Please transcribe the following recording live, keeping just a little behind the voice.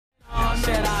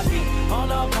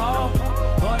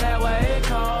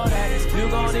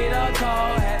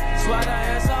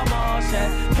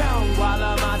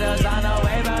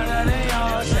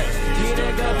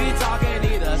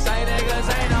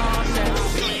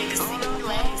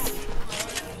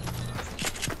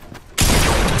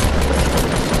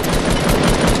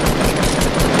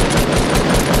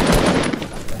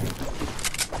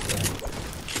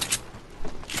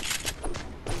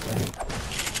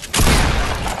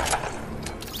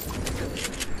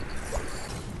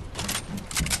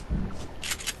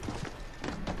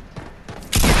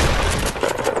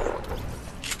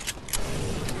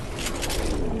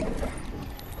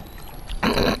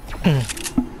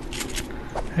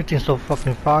Everything's so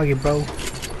fucking foggy, bro.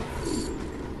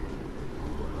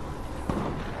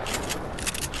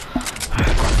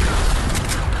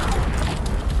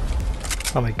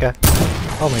 Oh my god.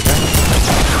 Oh my god.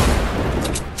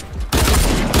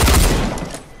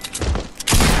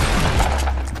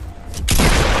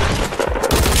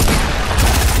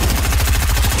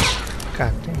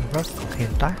 God damn, bro.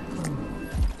 Can't die.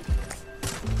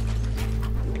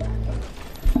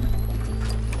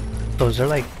 Those are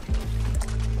like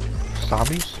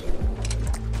zombies.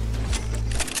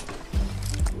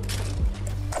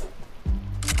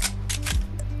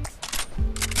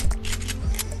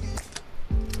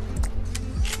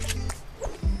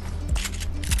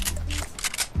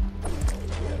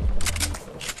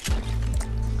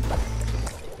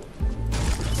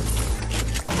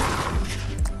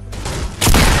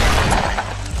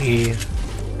 Yeah,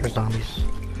 they're zombies.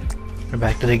 They're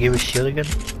back. Did they give a shield again?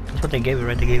 That's what they gave it,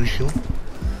 right? They gave a shield.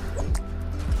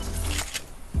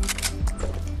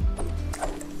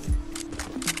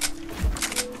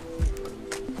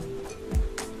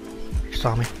 He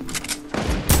saw me.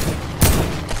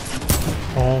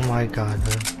 Oh my god,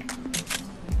 dude.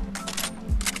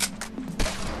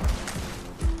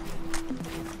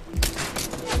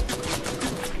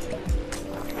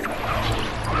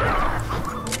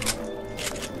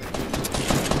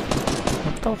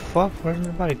 What the fuck? Where did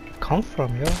everybody come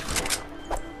from, yo?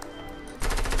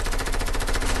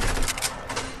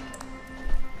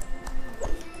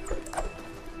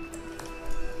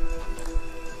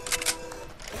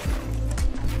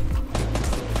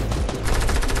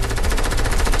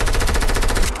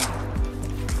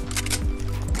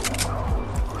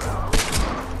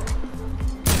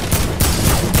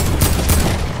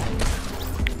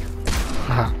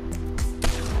 Haha.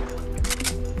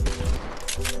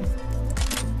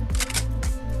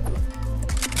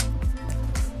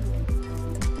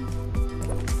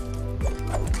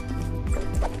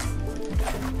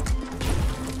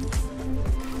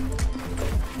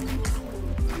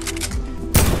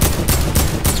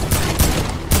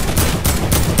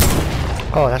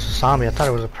 Oh, that's a zombie. I thought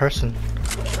it was a person.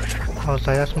 I was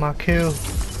like, that's my kill.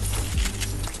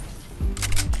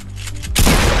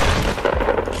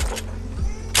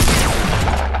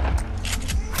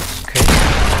 Okay.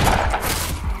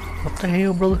 What the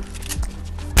hell, brother?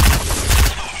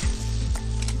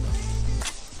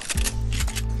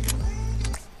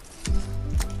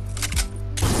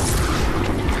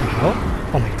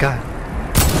 Oh my god.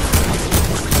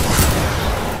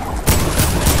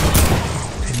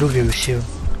 They do give a shield.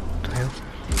 What the hell?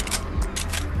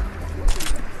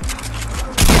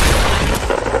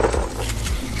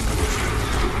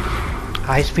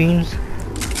 Ice fiends?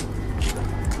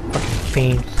 Fucking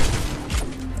fiends.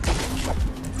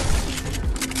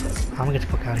 I'm gonna get the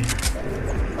fuck out of here.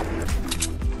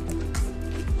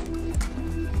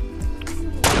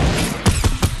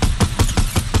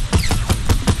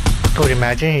 Could you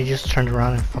imagine he just turned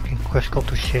around and fucking quickscoped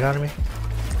the shit out of me?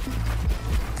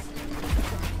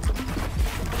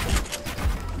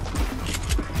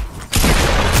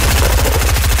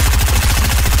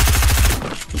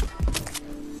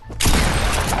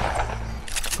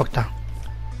 Fuck down.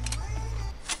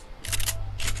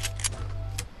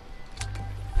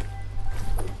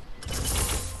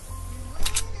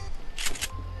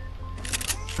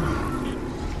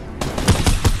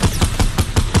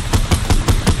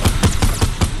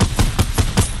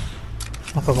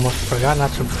 Motherfucker must have forgot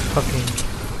not to fucking...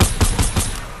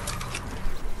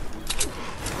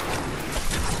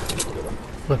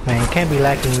 Look man, you can't be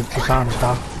lacking with the zombies,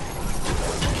 dog.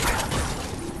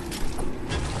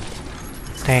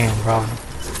 Damn, bro. I'm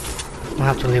gonna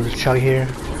have to leave the chug here.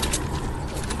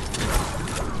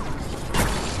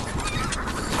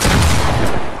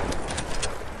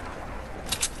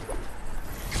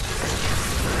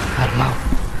 I don't know.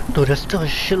 Dude, there's still a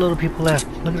shitload of people left.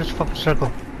 Look at this fucking circle.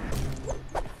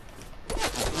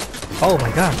 Oh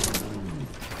my god.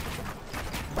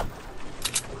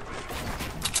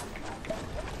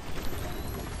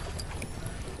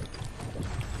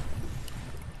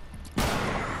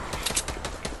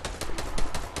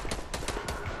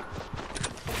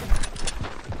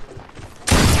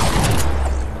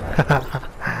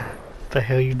 What the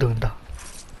hell are you doing, dog?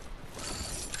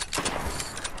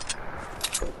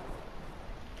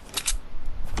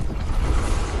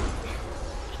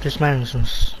 This man is in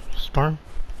storm.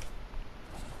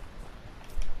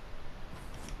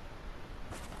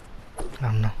 I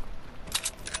don't know.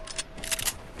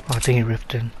 Oh, I think he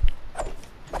ripped in.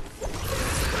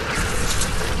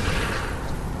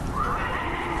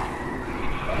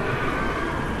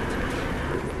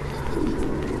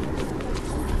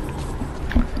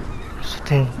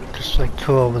 There's like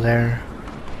two over there.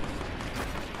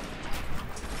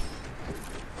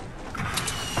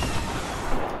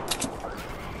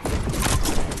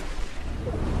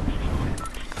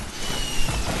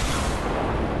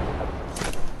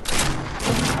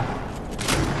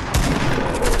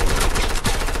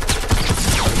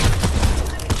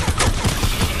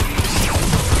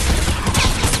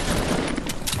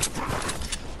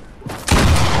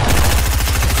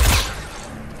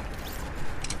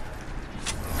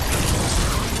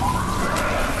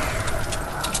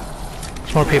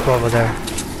 More people over there.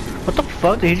 What the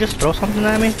fuck? Did he just throw something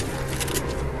at me?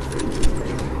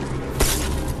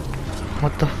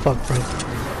 What the fuck, bro?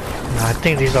 Nah, I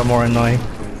think these are more annoying.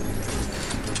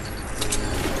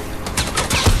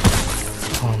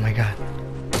 Oh my god.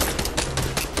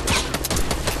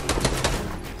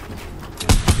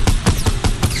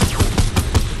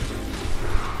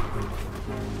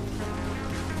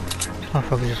 This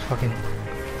motherfucker just fucking...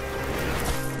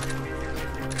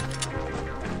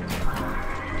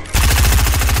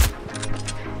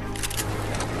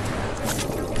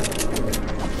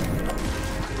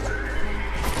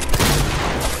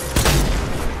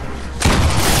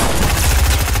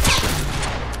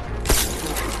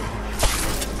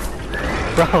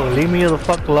 Bro, leave me the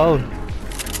fuck alone.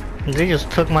 They just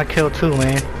took my kill too,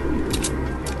 man.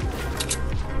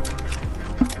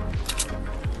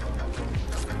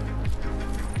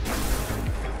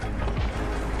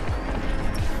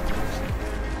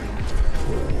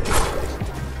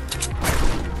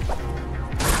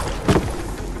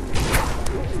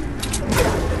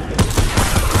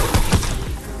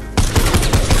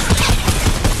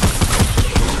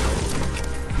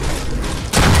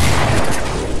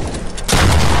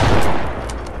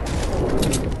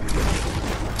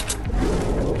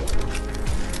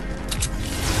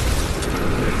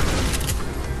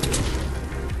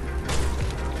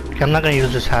 I'm not gonna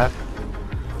use this hack.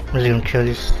 I'm just gonna kill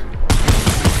these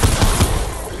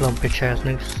little bitch ass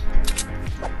niggas.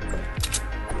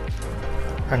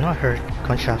 I know I heard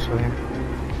gunshots over here.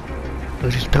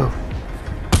 Look at this dude.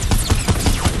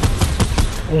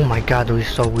 Oh my god, dude,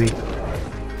 he's so weak.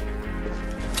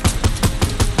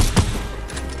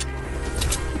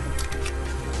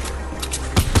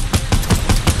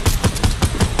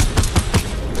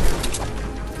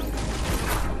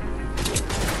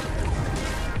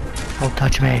 Don't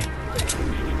touch me.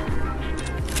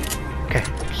 Okay,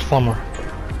 just one more.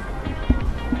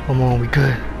 One more, we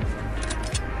good.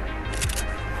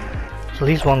 So at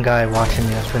least one guy watching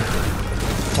me that's been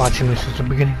watching me since the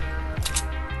beginning.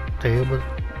 They able to...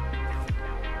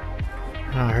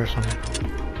 I heard something.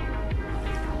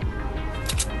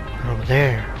 Over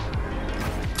there.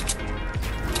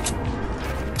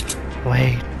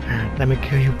 Wait, let me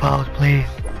kill you both, please.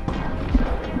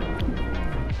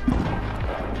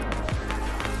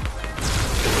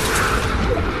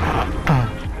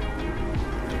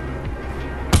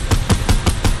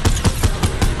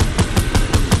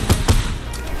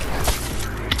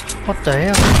 What the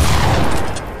hell?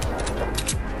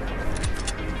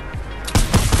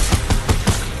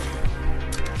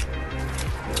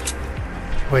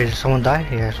 Wait, did someone die?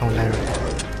 Yeah, someone died.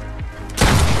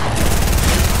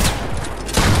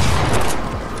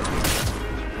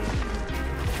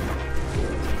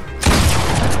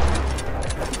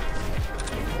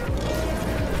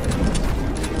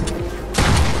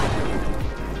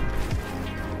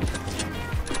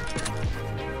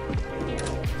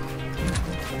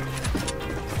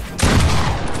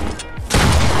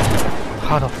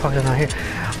 How the fuck is not here?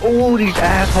 Oh, these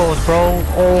assholes, bro.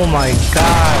 Oh my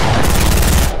god.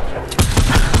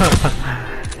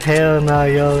 Hell no,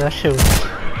 yo. That shit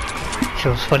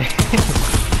was funny.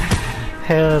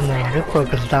 Hell no. They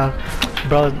broke us down.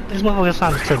 Bro, this motherfucker's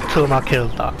time took 2 of my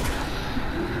kills, dog.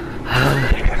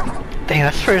 Dang,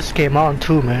 that's first game on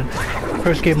too, man.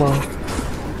 First game on.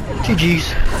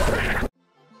 GG's.